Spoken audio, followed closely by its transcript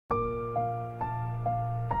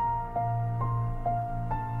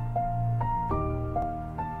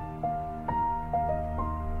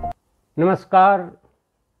Namaskar,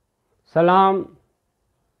 Salam,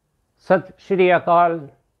 Sat Shri Akal,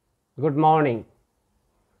 good morning.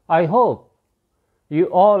 I hope you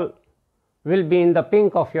all will be in the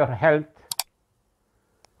pink of your health.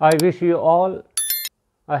 I wish you all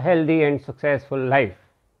a healthy and successful life.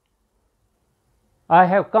 I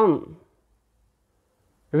have come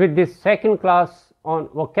with this second class on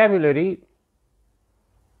vocabulary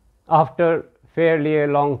after fairly a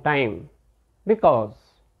long time because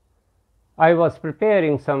I was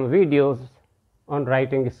preparing some videos on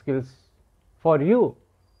writing skills for you.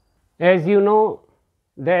 As you know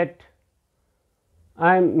that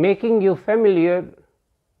I am making you familiar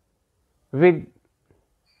with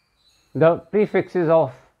the prefixes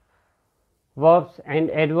of verbs and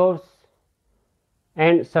adverbs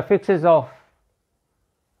and suffixes of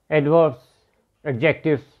adverbs,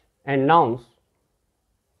 adjectives and nouns.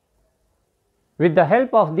 With the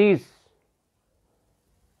help of these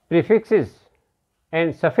prefixes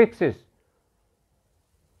and suffixes,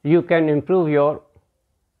 you can improve your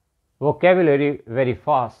vocabulary very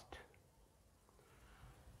fast.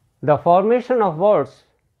 The formation of words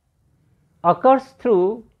occurs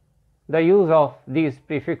through the use of these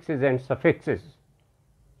prefixes and suffixes.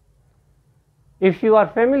 If you are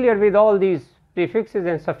familiar with all these prefixes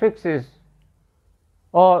and suffixes,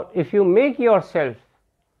 or if you make yourself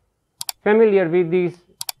familiar with these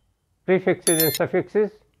prefixes and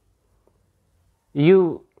suffixes,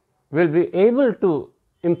 you will be able to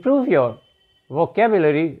improve your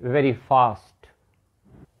vocabulary very fast.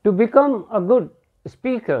 To become a good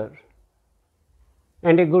speaker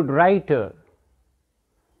and a good writer,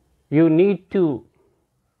 you need to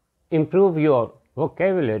improve your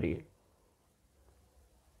vocabulary,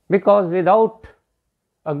 because without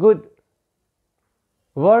a good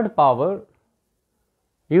word power,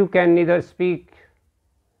 you can neither speak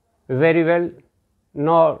very well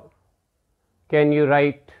nor can you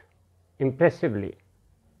write impressively.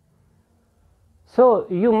 So,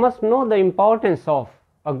 you must know the importance of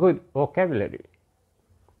a good vocabulary.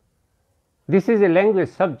 This is a language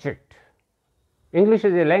subject. English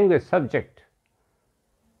is a language subject.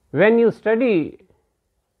 When you study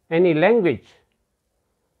any language,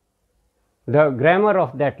 the grammar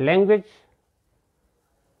of that language,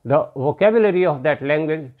 the vocabulary of that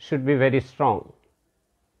language should be very strong.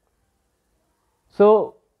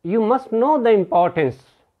 So, you must know the importance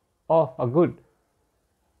of a good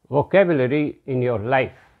vocabulary in your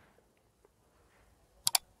life.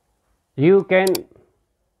 You can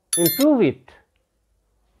improve it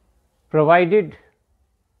provided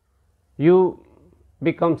you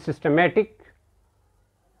become systematic,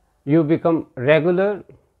 you become regular,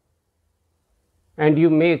 and you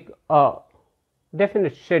make a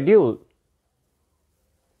definite schedule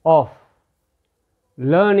of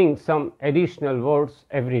learning some additional words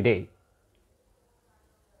every day.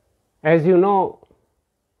 As you know,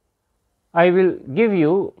 I will give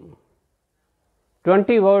you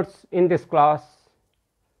 20 words in this class,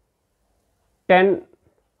 10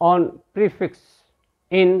 on prefix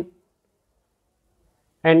in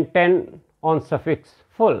and 10 on suffix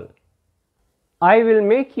full. I will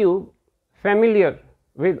make you familiar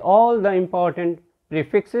with all the important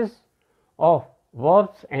prefixes of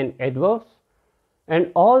verbs and adverbs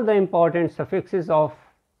and all the important suffixes of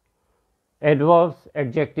adverbs,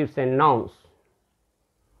 adjectives and nouns.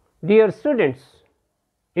 Dear students,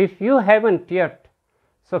 if you haven't yet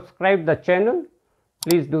subscribed the channel,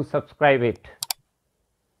 please do subscribe it.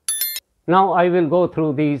 Now I will go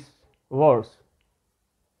through these words.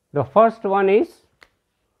 The first one is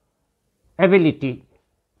ability.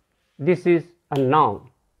 This is a noun.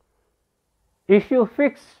 If you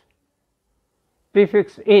fix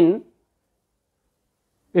prefix in,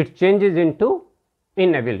 it changes into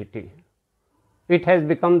inability. It has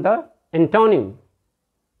become the antonym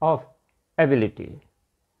of ability.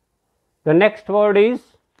 The next word is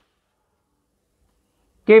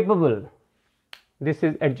capable. This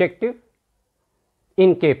is adjective.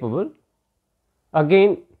 Incapable.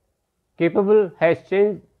 Again, capable has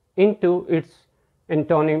changed into its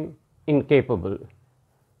antonym incapable.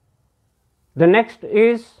 The next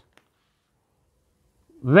is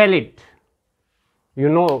valid. You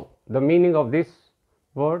know the meaning of this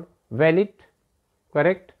word, valid,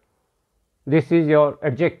 correct? This is your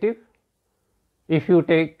adjective. If you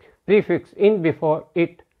take prefix in before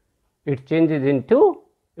it, it changes into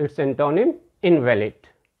its antonym invalid.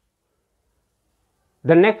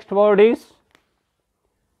 The next word is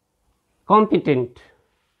competent.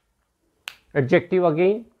 Adjective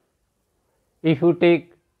again. If you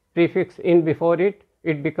take prefix in before it,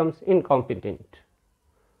 it becomes incompetent.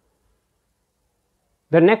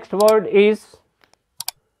 The next word is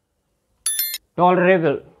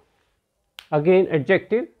Tolerable, again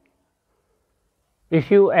adjective. If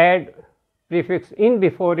you add prefix in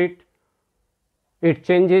before it, it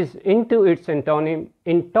changes into its antonym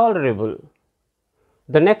intolerable.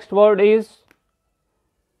 The next word is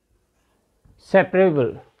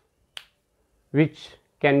separable, which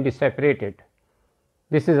can be separated.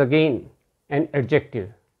 This is again an adjective.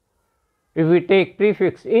 If we take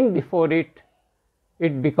prefix in before it,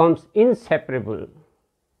 it becomes inseparable.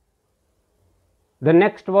 The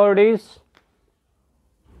next word is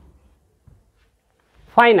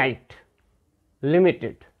finite,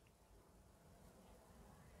 limited.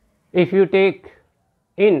 If you take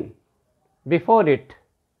in before it,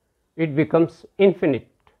 it becomes infinite.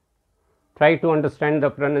 Try to understand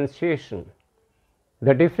the pronunciation,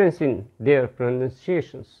 the difference in their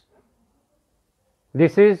pronunciations.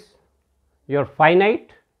 This is your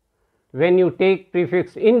finite. When you take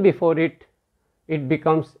prefix in before it, it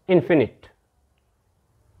becomes infinite.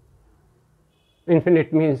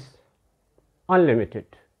 Infinite means unlimited.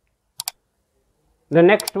 The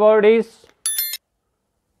next word is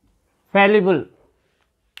fallible,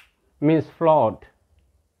 means flawed,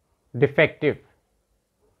 defective.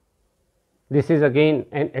 This is again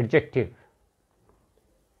an adjective.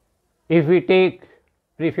 If we take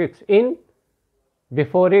prefix in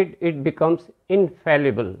before it, it becomes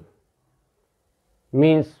infallible,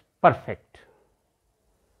 means perfect.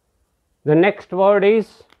 The next word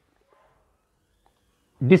is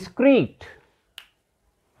discreet,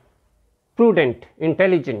 prudent,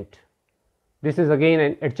 intelligent. This is again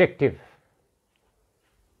an adjective.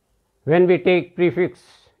 When we take prefix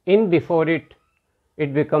in before it,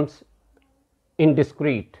 it becomes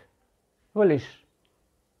indiscreet, foolish,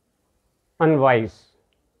 unwise.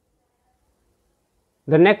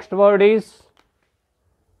 The next word is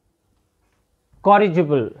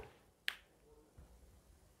corrigible,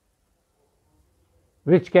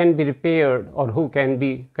 which can be repaired or who can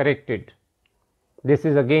be corrected. This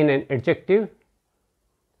is again an adjective.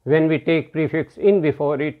 When we take prefix in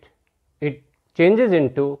before it, it changes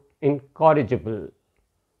into incorrigible.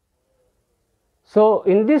 So,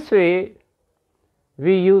 in this way,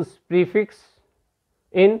 we use prefix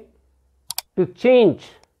in to change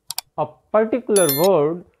a particular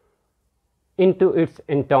word into its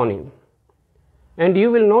antonym. And you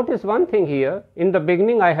will notice one thing here. In the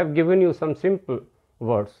beginning, I have given you some simple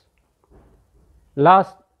words.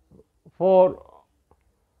 Last 4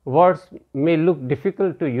 words may look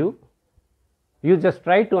difficult to you. You just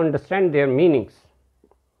try to understand their meanings.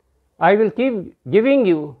 I will keep giving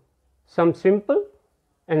you some simple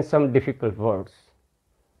and some difficult words.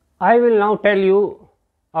 I will now tell you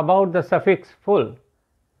about the suffix full.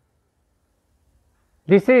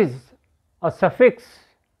 This is a suffix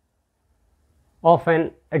of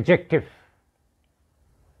an adjective.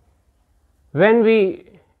 When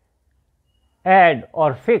we add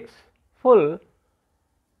or fix full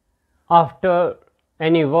after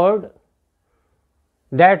any word,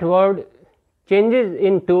 that word changes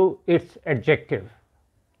into its adjective.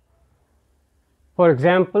 For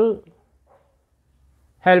example,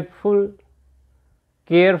 helpful,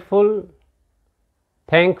 careful,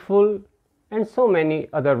 thankful, and so many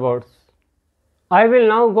other words. I will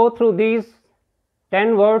now go through these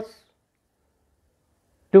 10 words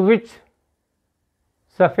to which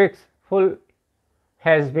suffix full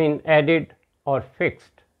has been added or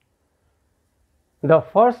fixed. The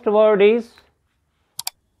first word is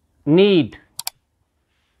need.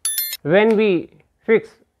 When we fix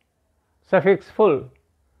suffix full,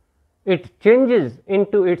 it changes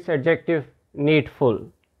into its adjective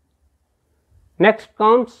needful. Next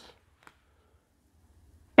comes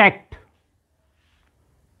tact.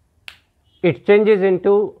 It changes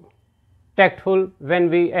into tactful when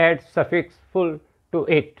we add suffix full to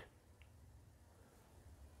it.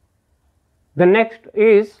 The next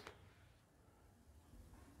is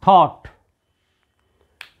thought.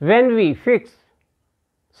 When we fix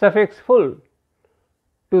suffix full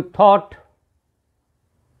to thought,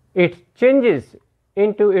 it changes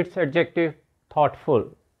into its adjective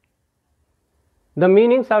thoughtful. The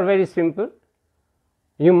meanings are very simple.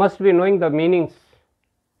 You must be knowing the meanings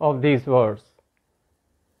of these words.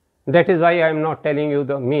 That is why I am not telling you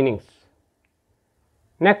the meanings.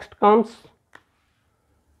 Next comes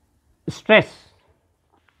stress.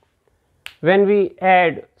 When we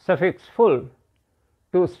add suffix full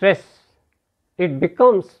to stress, it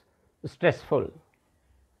becomes stressful.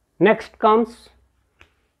 Next comes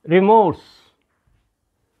remorse.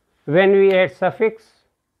 When we add suffix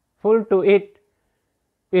full to it,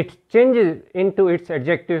 it changes into its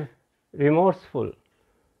adjective remorseful,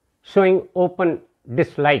 showing open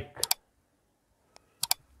dislike.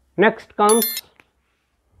 Next comes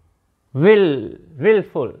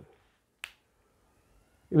willful.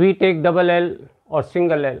 We take double L or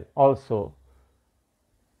single L also.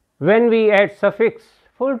 When we add suffix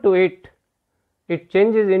full to it, it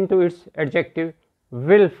changes into its adjective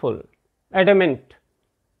willful, adamant,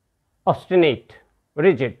 obstinate,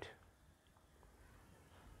 rigid.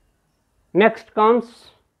 Next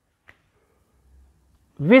comes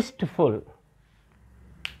wistful,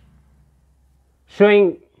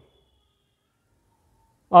 showing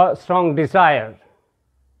a strong desire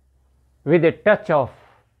with a touch of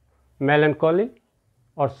melancholy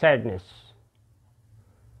or sadness.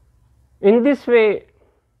 In this way,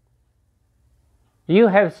 you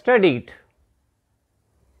have studied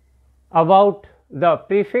about the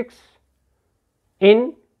prefix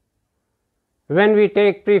in. When we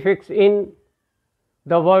take prefix in,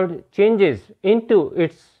 the word changes into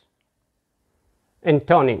its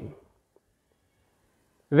antonym.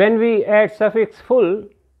 When we add suffix full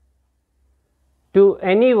to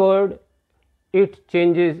any word, it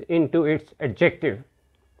changes into its adjective.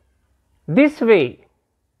 This way,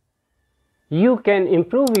 you can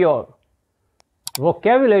improve your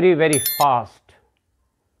vocabulary very fast.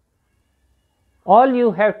 All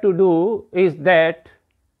you have to do is that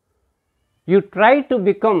you try to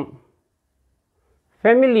become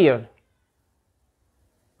familiar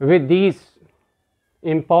with these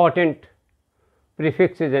important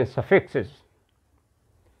prefixes and suffixes.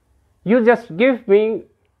 You just give me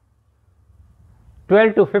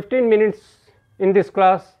 12 to 15 minutes in this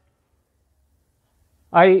class.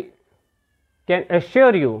 I can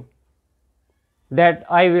assure you that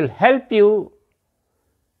I will help you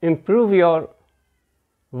improve your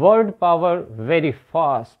word power very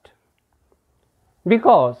fast,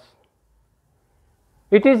 because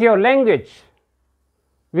it is your language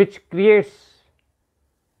which creates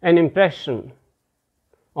an impression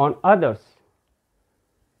on others,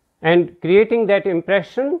 and creating that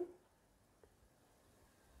impression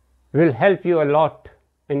will help you a lot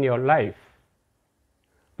in your life.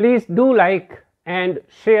 Please do like and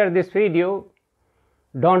share this video.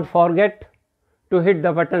 Don't forget to hit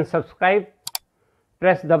the button subscribe.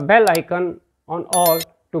 Press the bell icon on all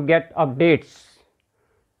to get updates.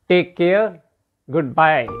 Take care.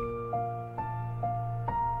 Goodbye.